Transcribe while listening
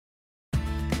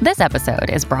This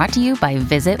episode is brought to you by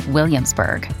Visit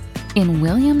Williamsburg. In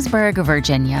Williamsburg,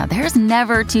 Virginia, there's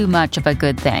never too much of a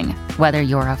good thing. Whether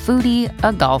you're a foodie,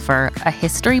 a golfer, a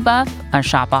history buff, a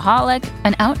shopaholic,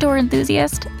 an outdoor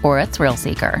enthusiast, or a thrill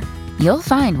seeker, you'll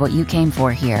find what you came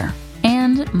for here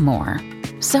and more.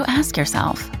 So ask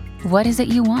yourself, what is it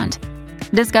you want?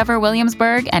 Discover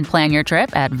Williamsburg and plan your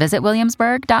trip at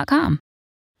visitwilliamsburg.com.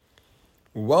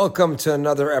 Welcome to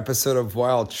another episode of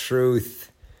Wild Truth.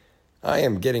 I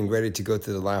am getting ready to go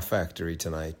to the Laugh Factory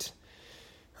tonight.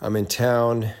 I'm in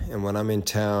town, and when I'm in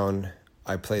town,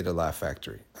 I play the Laugh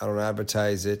Factory. I don't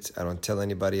advertise it. I don't tell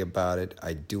anybody about it.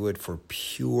 I do it for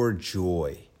pure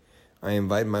joy. I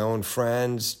invite my own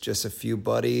friends, just a few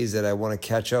buddies that I want to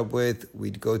catch up with.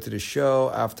 We'd go to the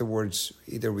show. Afterwards,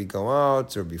 either we go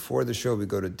out or before the show, we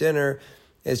go to dinner.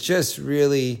 It's just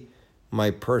really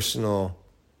my personal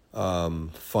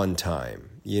fun time,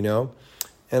 you know?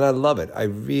 And I love it. I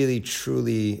really,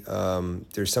 truly,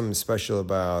 there's something special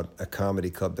about a comedy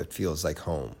club that feels like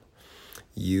home.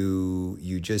 You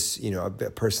just,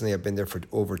 personally, I've been there for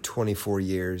over 24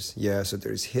 years. Yeah, so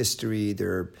there's history.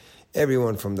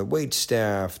 Everyone from the wait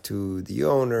staff to the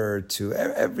owner to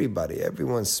everybody.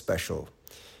 Everyone's special.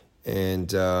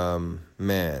 And,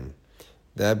 man,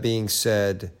 that being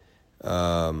said,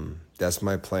 that's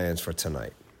my plans for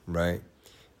tonight, right?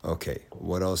 Okay,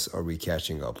 what else are we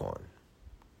catching up on?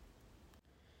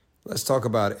 Let's talk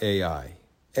about AI.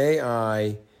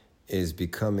 AI is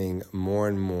becoming more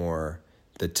and more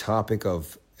the topic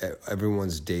of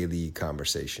everyone's daily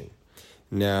conversation.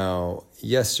 Now,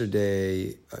 just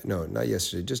a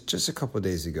couple of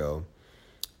days ago,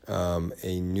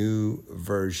 a new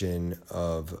version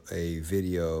of a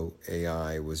video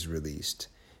AI was released,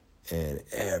 and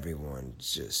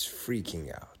everyone's just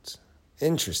freaking out.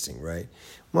 Interesting, right?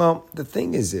 Well, the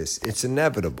thing is this, it's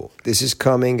inevitable. This is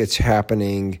coming, it's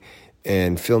happening,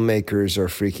 and filmmakers are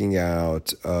freaking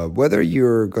out. Whether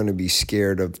you're going to be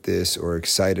scared of this or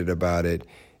excited about it,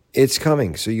 it's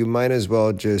coming. So you might as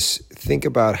well just think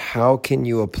about how can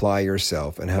you apply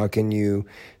yourself and how can you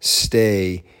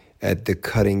stay at the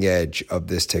cutting edge of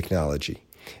this technology.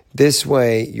 This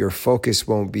way, your focus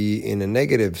won't be in a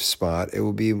negative spot. It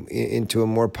will be into a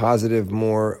more positive,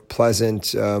 more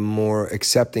pleasant, more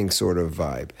accepting sort of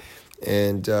vibe.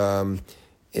 And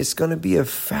it's going to be a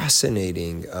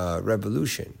fascinating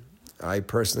revolution. I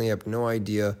personally have no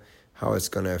idea how it's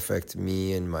going to affect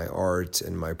me and my art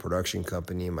and my production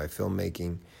company and my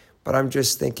filmmaking. But I'm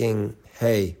just thinking,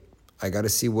 hey, I got to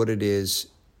see what it is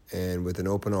and with an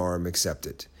open arm, accept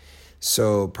it.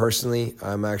 So personally,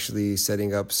 I'm actually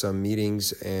setting up some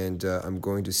meetings and I'm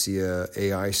going to see a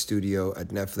AI studio at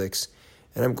Netflix.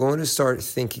 And I'm going to start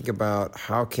thinking about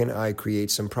how can I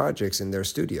create some projects in their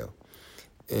studio.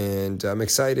 And I'm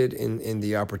excited in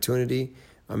the opportunity.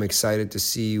 I'm excited to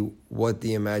see what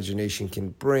the imagination can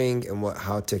bring and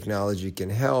how technology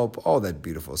can help, all that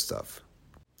beautiful stuff.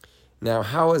 Now,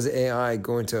 how is AI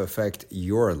going to affect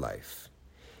your life?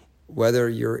 Whether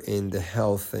you're in the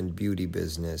health and beauty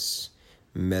business,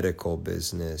 medical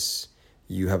business,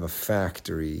 you have a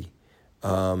factory,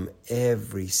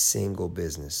 every single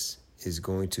business is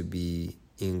going to be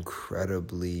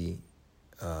incredibly,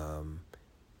 I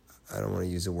don't want to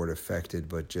use the word affected,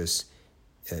 but just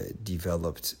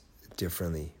developed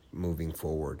differently moving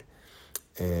forward.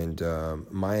 And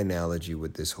my analogy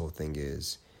with this whole thing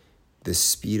is the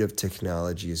speed of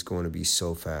technology is going to be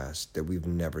so fast that we've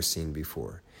never seen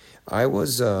before. I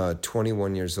was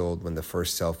 21 years old when the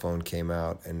first cell phone came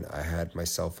out, and I had my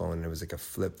cell phone, and it was like a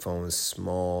flip phone,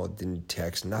 small, didn't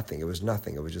text, nothing. It was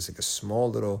nothing. It was just like a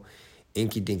small little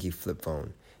inky-dinky flip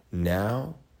phone.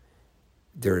 Now,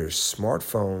 there are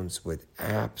smartphones with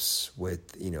apps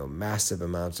with, massive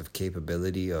amounts of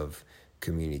capability of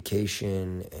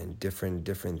communication and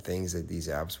different things that these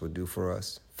apps would do for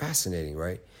us. Fascinating,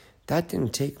 right? That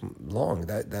didn't take long.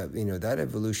 That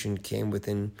evolution came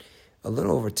within a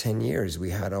little over 10 years. We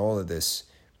had all of this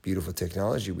beautiful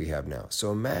technology we have now.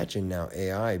 So imagine now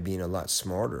AI being a lot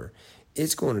smarter.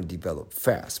 It's going to develop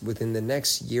fast. Within the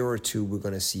next year or two, we're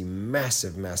going to see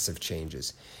massive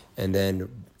changes. And then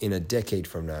in a decade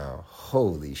from now,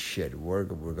 holy shit, we're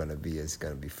going to be, it's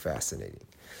going to be fascinating.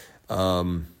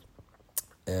 What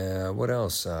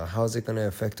else? How is it going to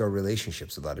affect our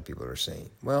relationships? A lot of people are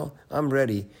saying. Well, I'm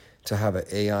ready to have an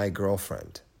AI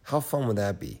girlfriend. How fun would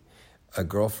that be? A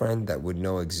girlfriend that would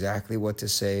know exactly what to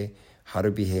say, how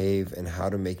to behave, and how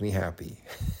to make me happy.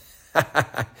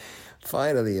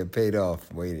 Finally, it paid off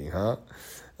waiting, huh?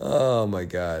 Oh my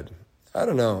God. I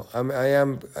don't know. I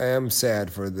am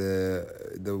sad for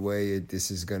the way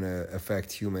this is going to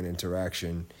affect human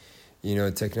interaction.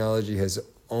 Technology has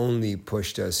only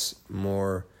pushed us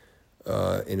more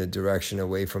in a direction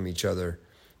away from each other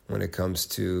when it comes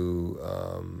to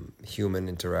human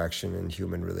interaction and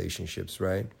human relationships,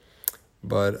 right?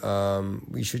 But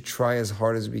we should try as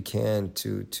hard as we can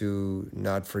to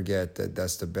not forget that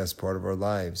that's the best part of our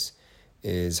lives,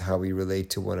 is how we relate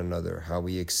to one another, how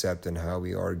we accept and how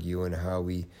we argue and how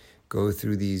we go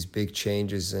through these big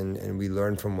changes and we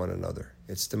learn from one another.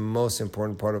 It's the most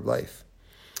important part of life.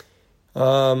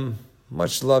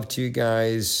 Much love to you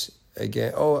guys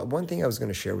again. Oh, one thing I was going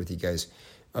to share with you guys.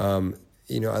 I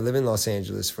live in Los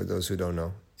Angeles, for those who don't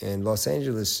know. And Los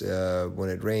Angeles, when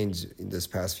it rains in this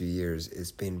past few years,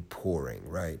 it's been pouring,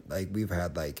 right? Like we've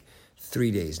had like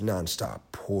 3 days nonstop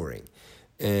pouring.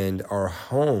 And our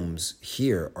homes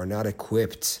here are not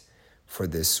equipped for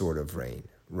this sort of rain,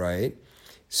 right?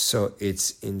 So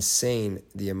it's insane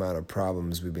the amount of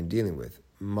problems we've been dealing with.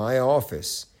 My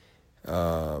office,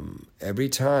 every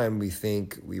time we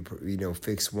think we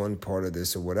fix one part of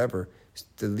this or whatever,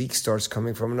 the leak starts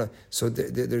coming from another. So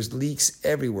there's leaks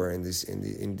everywhere in these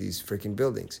freaking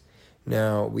buildings.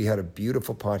 Now, we had a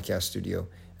beautiful podcast studio,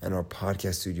 and our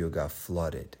podcast studio got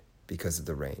flooded because of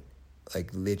the rain. Like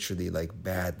literally, like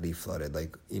badly flooded.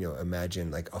 Like,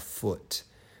 imagine like a foot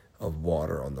of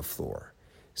water on the floor.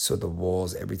 So the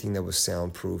walls, everything that was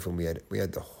soundproof, and we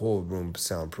had the whole room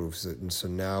soundproof. So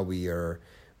now we are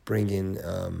bringing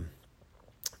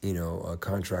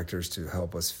contractors to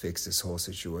help us fix this whole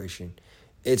situation.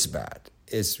 It's bad.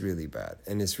 It's really bad,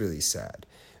 and it's really sad.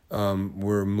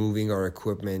 We're moving our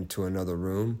equipment to another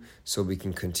room so we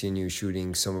can continue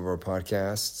shooting some of our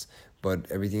podcasts, but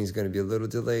everything's going to be a little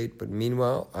delayed. But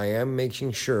meanwhile, I am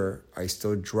making sure I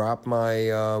still drop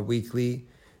my weekly,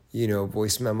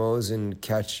 voice memos and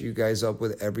catch you guys up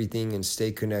with everything and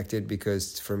stay connected,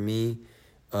 because for me,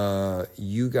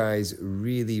 you guys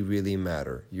really, really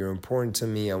matter. You're important to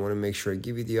me. I want to make sure I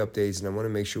give you the updates, and I want to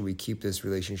make sure we keep this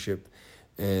relationship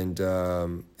and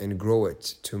grow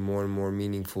it to more and more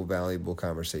meaningful, valuable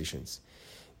conversations.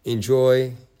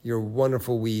 Enjoy your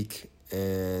wonderful week,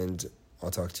 and I'll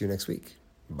talk to you next week.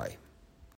 Bye.